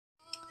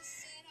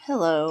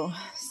Hello.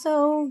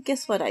 So,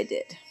 guess what I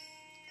did?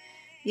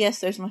 Yes,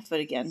 there's my foot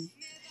again.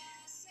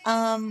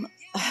 Um,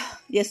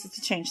 yes, it's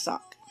a change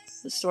sock.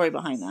 The story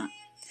behind that.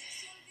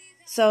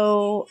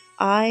 So,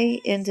 I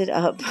ended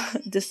up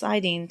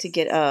deciding to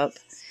get up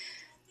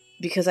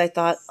because I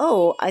thought,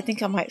 oh, I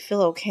think I might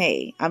feel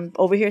okay. I'm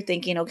over here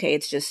thinking, okay,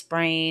 it's just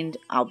sprained.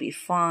 I'll be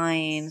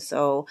fine.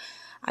 So,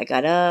 I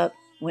got up,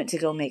 went to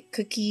go make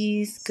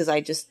cookies because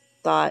I just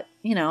thought,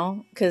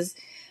 because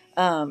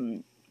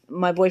um,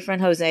 my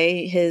boyfriend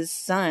Jose, his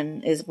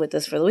son is with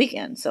us for the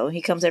weekend. So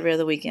he comes every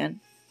other weekend.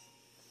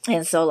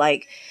 And so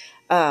I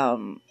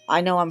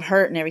know I'm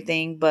hurt and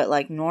everything, but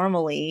like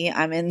normally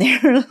I'm in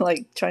there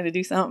like trying to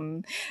do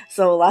something.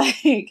 So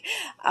like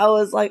I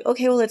was like,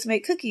 okay, well let's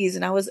make cookies.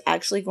 And I was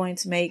actually going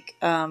to make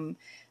some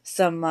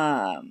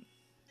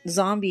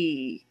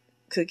zombie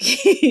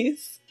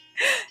cookies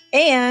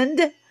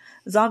and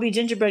zombie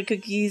gingerbread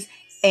cookies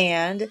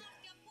and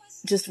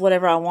just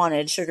whatever I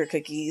wanted, sugar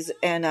cookies.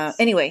 And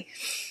anyway,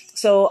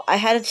 so I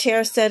had a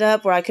chair set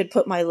up where I could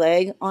put my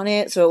leg on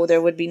it so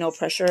there would be no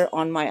pressure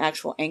on my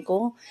actual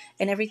ankle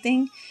and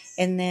everything.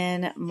 And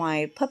then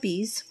my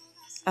puppies,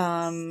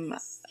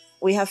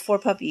 we have 4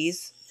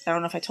 puppies. I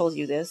don't know if I told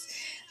you this,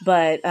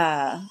 but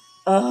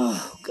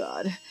oh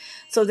God.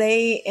 So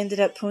they ended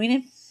up pooing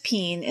and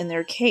peeing in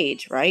their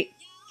cage, right?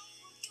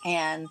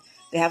 And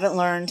they haven't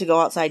learned to go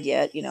outside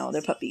yet,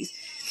 they're puppies.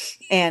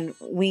 And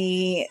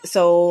Jose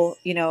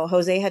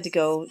had to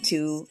go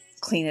to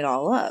clean it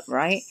all up,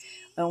 right?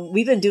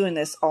 We've been doing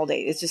this all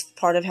day. It's just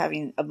part of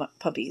having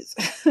puppies.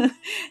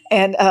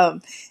 And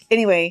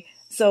anyway,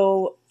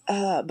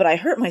 but I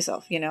hurt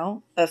myself,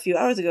 a few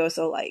hours ago.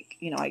 So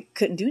I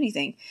couldn't do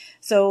anything.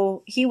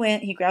 So he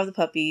grabbed the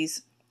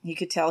puppies. You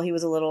could tell he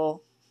was a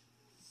little,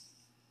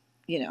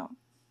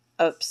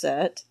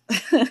 upset,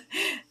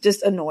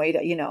 just annoyed,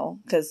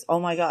 because, oh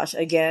my gosh,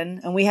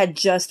 again. And we had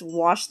just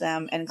washed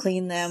them and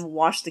cleaned them,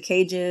 washed the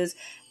cages,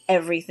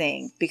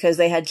 everything, because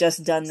they had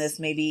just done this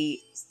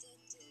maybe,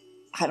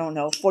 I don't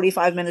know,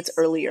 45 minutes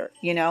earlier,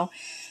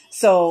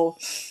 So,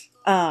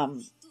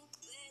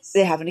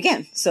 it happened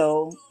again.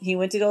 So he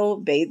went to go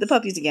bathe the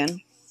puppies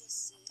again.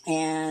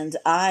 And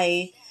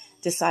I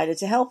decided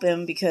to help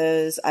him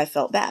because I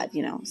felt bad,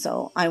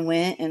 So I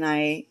went and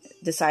I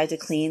decided to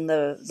clean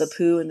the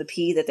poo and the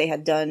pee that they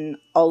had done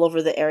all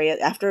over the area.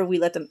 After we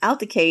let them out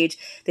the cage,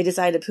 they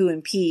decided to poo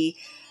and pee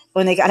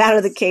when they got out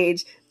of the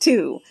cage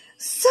too.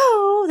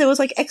 So there was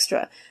like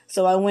extra.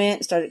 So I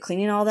went, started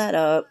cleaning all that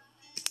up.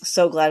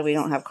 So glad we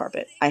don't have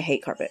carpet. I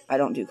hate carpet. I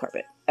don't do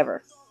carpet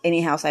ever.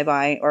 Any house I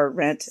buy or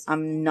rent,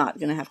 I'm not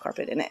going to have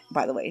carpet in it,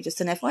 by the way,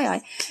 just an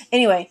FYI.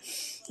 Anyway,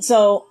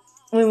 so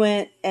we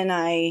went and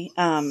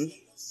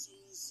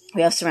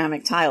we have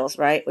ceramic tiles,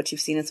 right? Which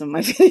you've seen in some of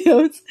my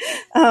videos.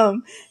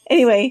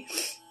 Anyway,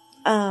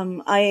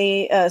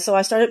 so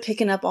I started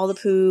picking up all the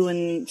poo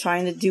and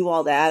trying to do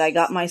all that. I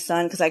got my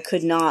son because I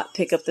could not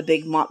pick up the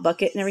big mop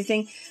bucket and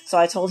everything. So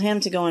I told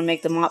him to go and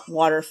make the mop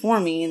water for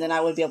me, and then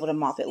I would be able to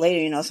mop it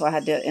later, So I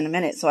had to, in a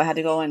minute. So I had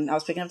to go and I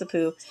was picking up the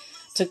poo,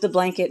 took the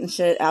blanket and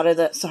shit out of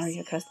the, sorry,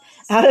 I cussed,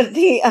 out of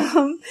the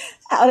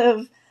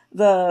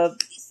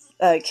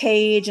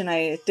cage, and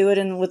I threw it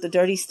in with the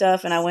dirty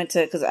stuff, and I went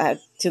because I had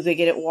to go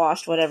get it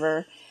washed,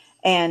 whatever.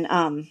 And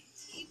I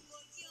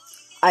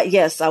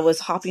was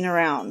hopping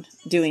around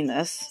doing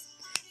this,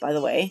 by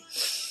the way,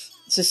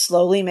 just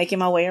slowly making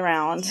my way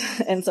around.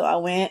 And so I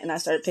went and I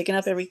started picking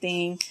up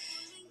everything,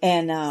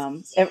 and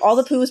all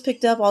the poo was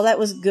picked up, all that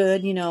was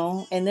good,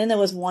 and then there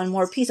was one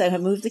more piece. I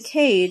had moved the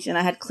cage and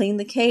I had cleaned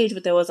the cage,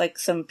 but there was like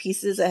some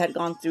pieces that had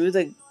gone through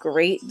the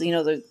grate,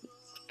 the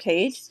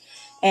cage,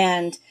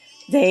 and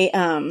they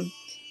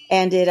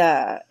ended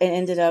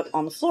up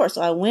on the floor.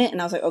 So I went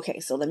and I was like,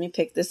 okay, so let me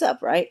pick this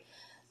up, right?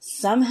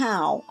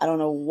 Somehow, I don't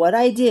know what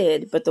I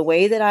did, but the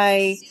way that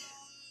I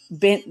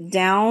bent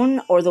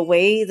down or the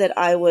way that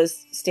I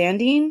was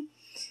standing,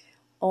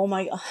 oh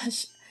my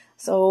gosh.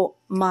 So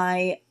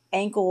my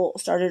ankle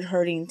started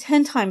hurting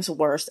 10 times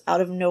worse out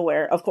of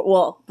nowhere. Of course,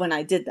 well, when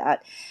I did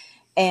that.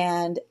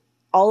 And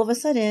all of a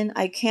sudden,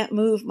 I can't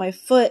move my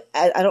foot.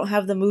 I don't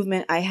have the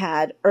movement I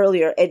had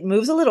earlier. It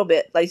moves a little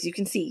bit, like you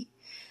can see.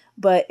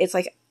 But it's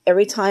like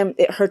every time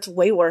it hurts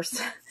way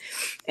worse.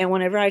 And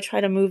whenever I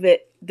try to move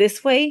it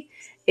this way,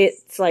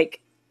 it's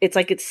like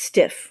it's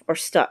stiff or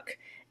stuck.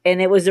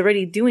 And it was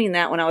already doing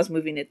that when I was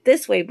moving it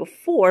this way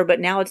before, but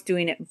now it's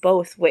doing it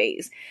both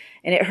ways.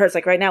 And it hurts.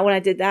 Like right now when I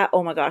did that,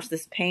 oh my gosh,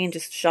 this pain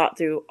just shot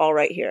through all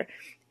right here.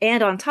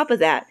 And on top of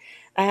that,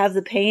 I have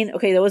the pain.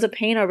 Okay, there was a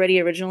pain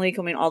already originally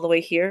coming all the way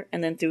here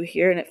and then through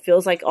here. And it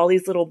feels like all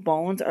these little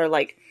bones are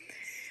like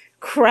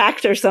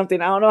cracked or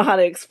something. I don't know how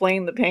to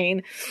explain the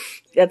pain.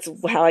 That's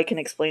how I can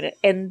explain it.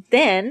 And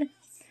then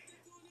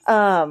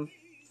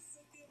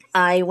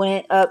I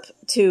went up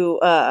to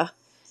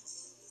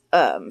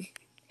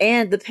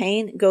and the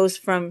pain goes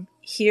from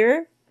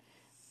here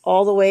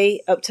all the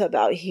way up to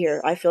about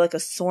here. I feel like a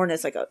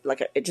soreness,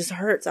 it just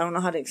hurts. I don't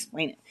know how to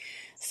explain it.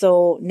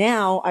 So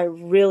now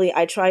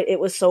I tried, it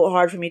was so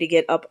hard for me to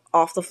get up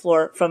off the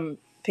floor from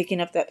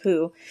picking up that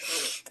poo.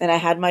 And I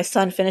had my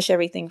son finish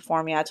everything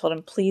for me. I told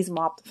him, please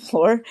mop the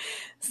floor.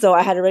 So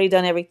I had already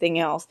done everything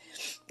else.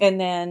 And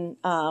then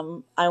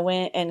I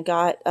went and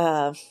got...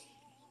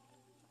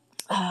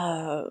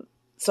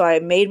 so I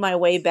made my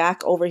way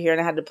back over here,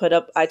 and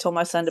I told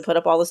my son to put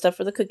up all the stuff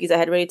for the cookies. I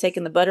had already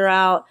taken the butter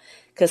out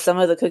because some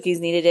of the cookies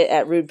needed it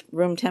at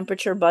room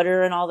temperature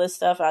butter and all this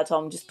stuff. And I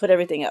told him, just put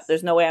everything up.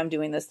 There's no way I'm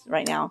doing this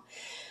right now.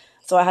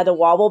 So I had to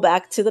wobble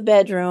back to the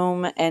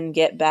bedroom and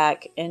get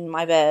back in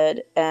my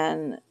bed,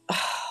 and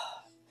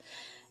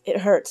it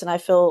hurts, and I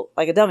feel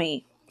like a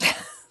dummy.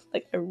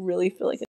 Like, I really feel like